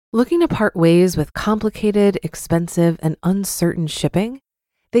Looking to part ways with complicated, expensive, and uncertain shipping?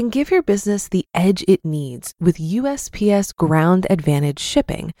 Then give your business the edge it needs with USPS Ground Advantage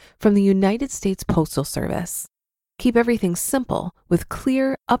shipping from the United States Postal Service. Keep everything simple with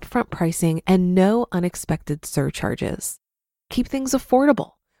clear, upfront pricing and no unexpected surcharges. Keep things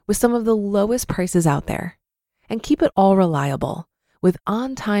affordable with some of the lowest prices out there. And keep it all reliable with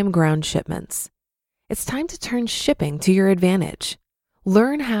on-time ground shipments. It's time to turn shipping to your advantage.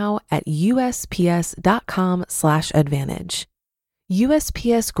 Learn how at USPS.com/advantage.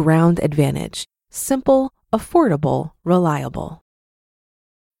 USPS Ground Advantage. Simple, affordable, reliable.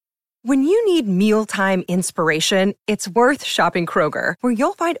 When you need mealtime inspiration, it's worth shopping Kroger, where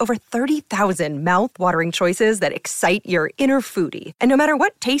you'll find over 30,000 mouth-watering choices that excite your inner foodie. And no matter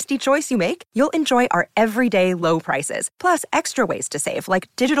what tasty choice you make, you'll enjoy our everyday low prices, plus extra ways to save, like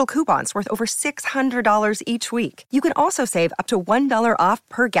digital coupons worth over $600 each week. You can also save up to $1 off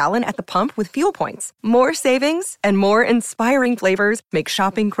per gallon at the pump with fuel points. More savings and more inspiring flavors make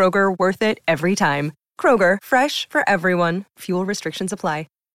shopping Kroger worth it every time. Kroger, fresh for everyone. Fuel restrictions apply.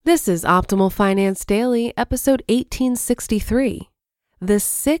 This is Optimal Finance Daily, episode 1863. The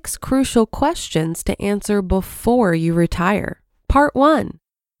 6 Crucial Questions to Answer Before You Retire, Part 1,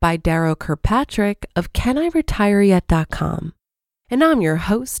 by Darrow Kirkpatrick of CanIRetireYet.com. And I'm your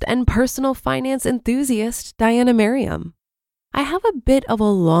host and personal finance enthusiast, Diana Merriam. I have a bit of a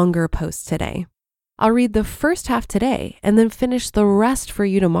longer post today. I'll read the first half today and then finish the rest for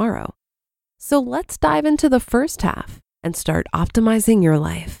you tomorrow. So let's dive into the first half and start optimizing your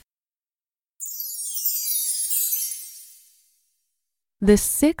life. The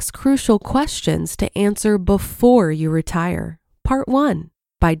 6 Crucial Questions to Answer Before You Retire, Part 1,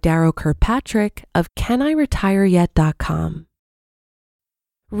 by Darrow Kirkpatrick of CanIRetireYet.com.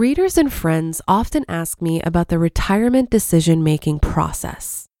 Readers and friends often ask me about the retirement decision-making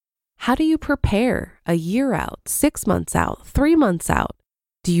process. How do you prepare a year out, 6 months out, 3 months out?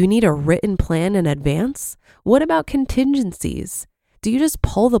 Do you need a written plan in advance? What about contingencies? Do you just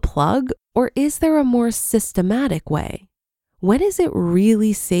pull the plug, or is there a more systematic way? When is it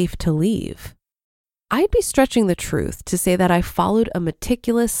really safe to leave? I'd be stretching the truth to say that I followed a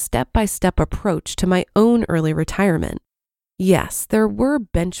meticulous step-by-step approach to my own early retirement. Yes, there were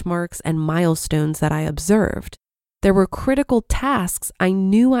benchmarks and milestones that I observed. There were critical tasks I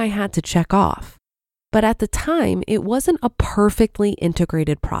knew I had to check off. But at the time, it wasn't a perfectly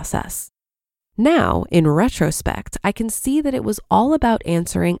integrated process. Now, in retrospect, I can see that it was all about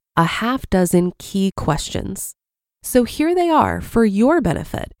answering a half dozen key questions. So here they are for your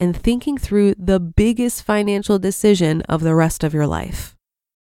benefit in thinking through the biggest financial decision of the rest of your life.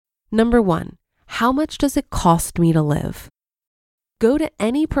 Number 1, how much does it cost me to live? Go to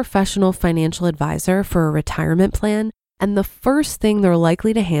any professional financial advisor for a retirement plan, and the first thing they're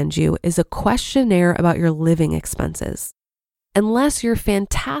likely to hand you is a questionnaire about your living expenses. Unless you're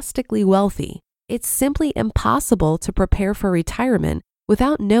fantastically wealthy, it's simply impossible to prepare for retirement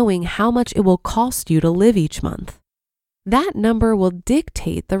without knowing how much it will cost you to live each month. That number will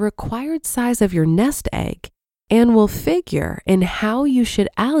dictate the required size of your nest egg and will figure in how you should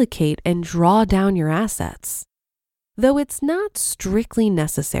allocate and draw down your assets. Though it's not strictly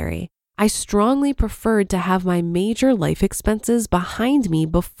necessary, I strongly preferred to have my major life expenses behind me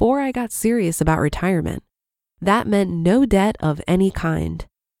before I got serious about retirement. That meant no debt of any kind.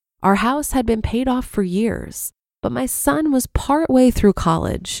 Our house had been paid off for years, but my son was partway through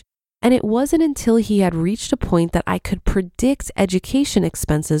college, and it wasn't until he had reached a point that I could predict education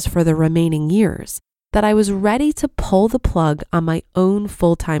expenses for the remaining years that I was ready to pull the plug on my own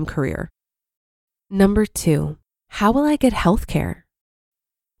full-time career. Number 2, how will I get health care?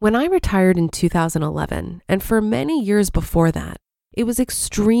 When I retired in 2011, and for many years before that, it was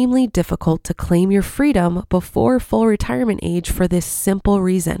extremely difficult to claim your freedom before full retirement age for this simple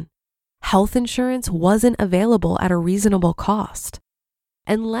reason. Health insurance wasn't available at a reasonable cost.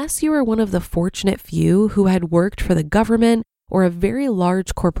 Unless you were one of the fortunate few who had worked for the government or a very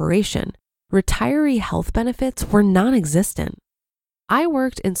large corporation, retiree health benefits were non-existent. I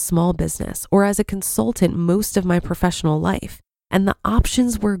worked in small business or as a consultant most of my professional life, and the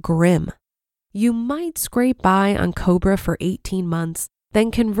options were grim. You might scrape by on COBRA for 18 months, then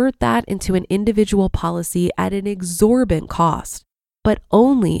convert that into an individual policy at an exorbitant cost, but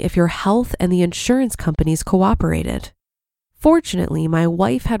only if your health and the insurance companies cooperated. Fortunately, my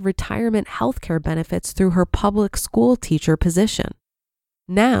wife had retirement healthcare benefits through her public school teacher position.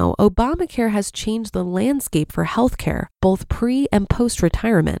 Now, Obamacare has changed the landscape for healthcare, both pre- and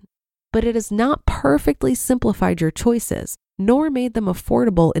post-retirement, but it has not perfectly simplified your choices, nor made them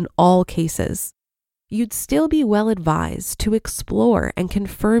affordable in all cases. you'd still be well advised to explore and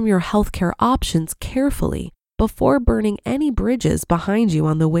confirm your healthcare options carefully before burning any bridges behind you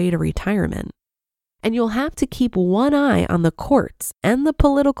on the way to retirement. And you'll have to keep one eye on the courts and the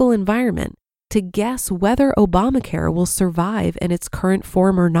political environment to guess whether Obamacare will survive in its current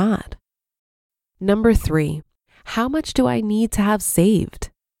form or not. Number 3, how much do I need to have saved?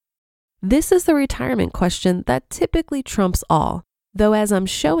 This is the retirement question that typically trumps all, though as I'm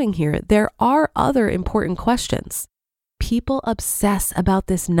showing here, there are other important questions. People obsess about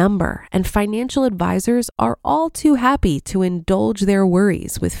this number, and financial advisors are all too happy to indulge their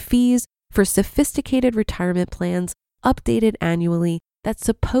worries with fees for sophisticated retirement plans updated annually that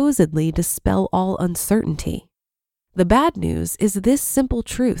supposedly dispel all uncertainty. The bad news is this simple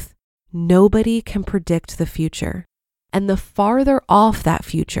truth: nobody can predict the future. And the farther off that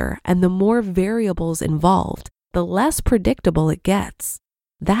future and the more variables involved, the less predictable it gets.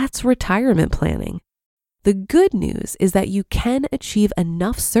 That's retirement planning. The good news is that you can achieve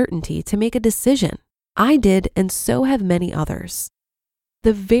enough certainty to make a decision. I did, and so have many others.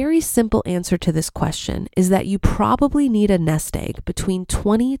 The very simple answer to this question is that you probably need a nest egg between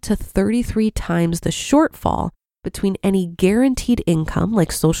 20 to 33 times the shortfall between any guaranteed income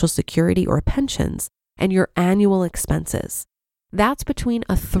like Social Security or pensions and your annual expenses. That's between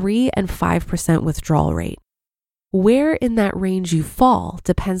a 3 and 5% withdrawal rate. Where in that range you fall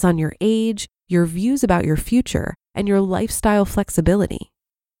depends on your age, your views about your future, and your lifestyle flexibility.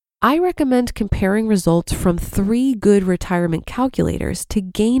 I recommend comparing results from 3 good retirement calculators to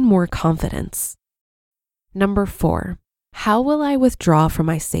gain more confidence. Number 4, how will I withdraw from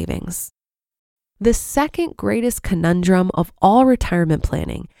my savings? The second greatest conundrum of all retirement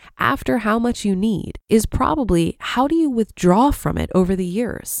planning, after how much you need, is probably how do you withdraw from it over the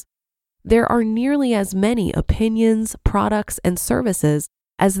years? There are nearly as many opinions, products, and services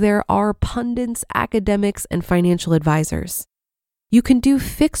as there are pundits, academics, and financial advisors. You can do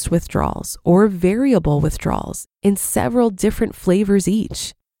fixed withdrawals or variable withdrawals in several different flavors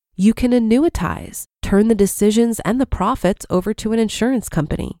each. You can annuitize, turn the decisions and the profits over to an insurance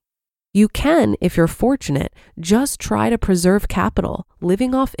company. You can, if you're fortunate, just try to preserve capital,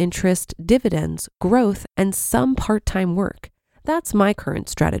 living off interest, dividends, growth, and some part-time work. That's my current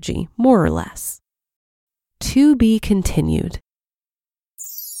strategy, more or less. To be continued.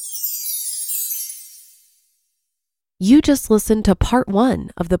 You just listened to part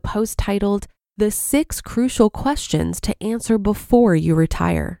 1 of the post titled The 6 Crucial Questions to Answer Before You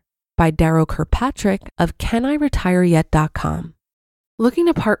Retire by Darrow Kirkpatrick of CanIRetireYet.com. Looking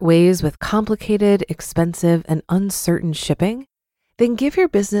to part ways with complicated, expensive, and uncertain shipping? Then give your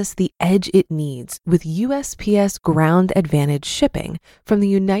business the edge it needs with USPS Ground Advantage shipping from the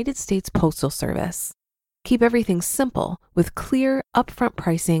United States Postal Service. Keep everything simple with clear, upfront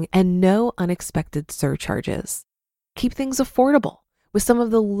pricing and no unexpected surcharges. Keep things affordable with some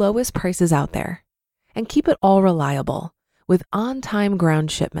of the lowest prices out there. And keep it all reliable with on-time ground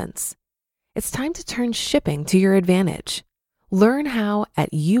shipments. It's time to turn shipping to your advantage. Learn how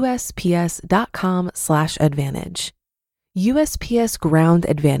at USPS.com/advantage. USPS Ground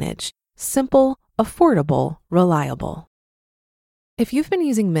Advantage. Simple, affordable, reliable. If you've been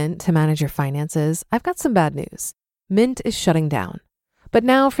using Mint to manage your finances, I've got some bad news. Mint is shutting down. But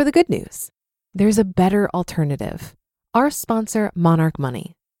now for the good news. There's a better alternative. Our sponsor, Monarch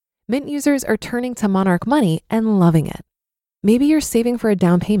Money. Mint users are turning to Monarch Money and loving it. Maybe you're saving for a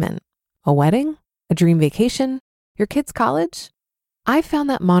down payment, a wedding, a dream vacation, your kids' college. I found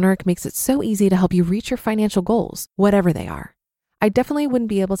that Monarch makes it so easy to help you reach your financial goals, whatever they are. I definitely wouldn't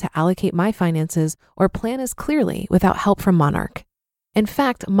be able to allocate my finances or plan as clearly without help from Monarch. In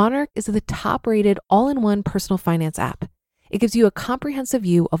fact, Monarch is the top-rated all-in-one personal finance app. It gives you a comprehensive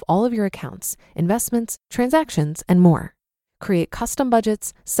view of all of your accounts, investments, transactions, and more. Create custom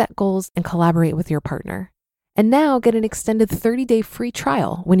budgets, set goals, and collaborate with your partner. And now get an extended 30-day free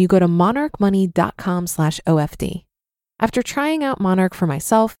trial when you go to monarchmoney.com/OFD. After trying out Monarch for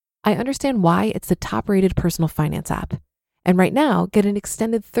myself, I understand why it's the top-rated personal finance app. And right now, get an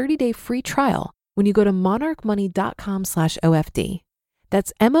extended 30-day free trial when you go to monarchmoney.com/OFD.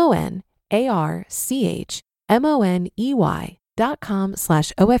 That's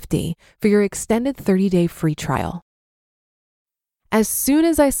monarchmoney.com/OFD for your extended 30-day free trial. As soon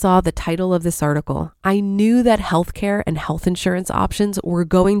as I saw the title of this article, I knew that healthcare and health insurance options were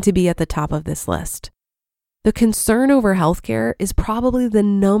going to be at the top of this list. The concern over healthcare is probably the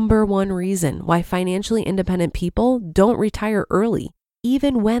number one reason why financially independent people don't retire early,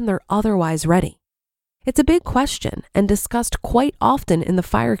 even when they're otherwise ready. It's a big question and discussed quite often in the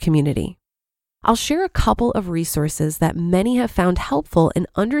FIRE community. I'll share a couple of resources that many have found helpful in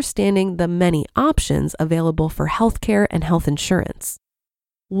understanding the many options available for healthcare and health insurance.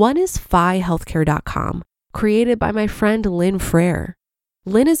 One is FiHealthcare.com, created by my friend Lynn Frere.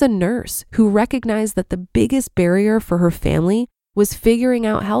 Lynn is a nurse who recognized that the biggest barrier for her family was figuring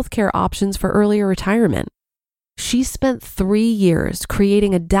out healthcare options for earlier retirement. She spent 3 years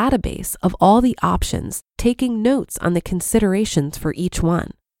creating a database of all the options, taking notes on the considerations for each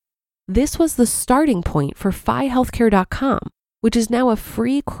one. This was the starting point for FiHealthcare.com, which is now a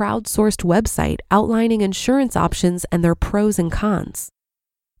free crowdsourced website outlining insurance options and their pros and cons.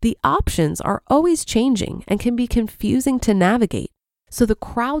 The options are always changing and can be confusing to navigate, so the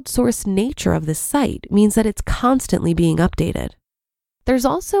crowdsourced nature of this site means that it's constantly being updated. There's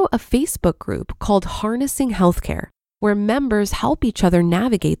also a Facebook group called Harnessing Healthcare, where members help each other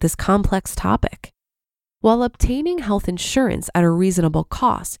navigate this complex topic. While obtaining health insurance at a reasonable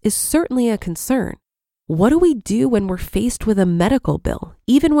cost is certainly a concern, what do we do when we're faced with a medical bill,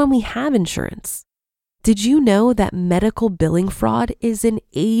 even when we have insurance? Did you know that medical billing fraud is an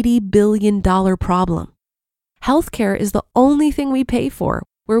 $80 billion problem? Healthcare is the only thing we pay for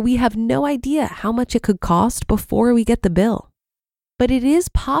where we have no idea how much it could cost before we get the bill. But it is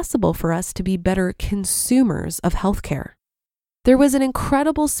possible for us to be better consumers of healthcare. There was an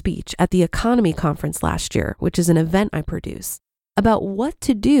incredible speech at the Economy Conference last year, which is an event I produce, about what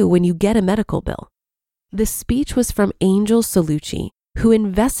to do when you get a medical bill. The speech was from Angel Salucci, who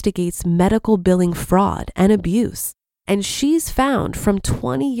investigates medical billing fraud and abuse, and she's found from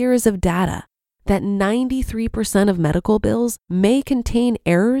 20 years of data that 93% of medical bills may contain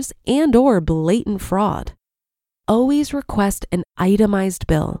errors and/or blatant fraud. Always request an itemized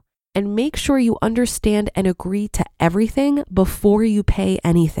bill and make sure you understand and agree to everything before you pay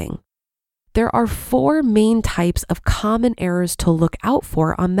anything. There are 4 main types of common errors to look out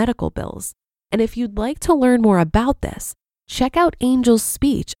for on medical bills. And if you'd like to learn more about this, check out Angel's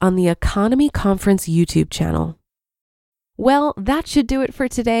speech on the Economy Conference YouTube channel. Well, that should do it for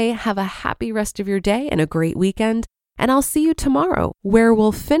today. Have a happy rest of your day and a great weekend. And I'll see you tomorrow, where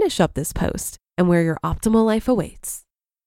we'll finish up this post and where your optimal life awaits.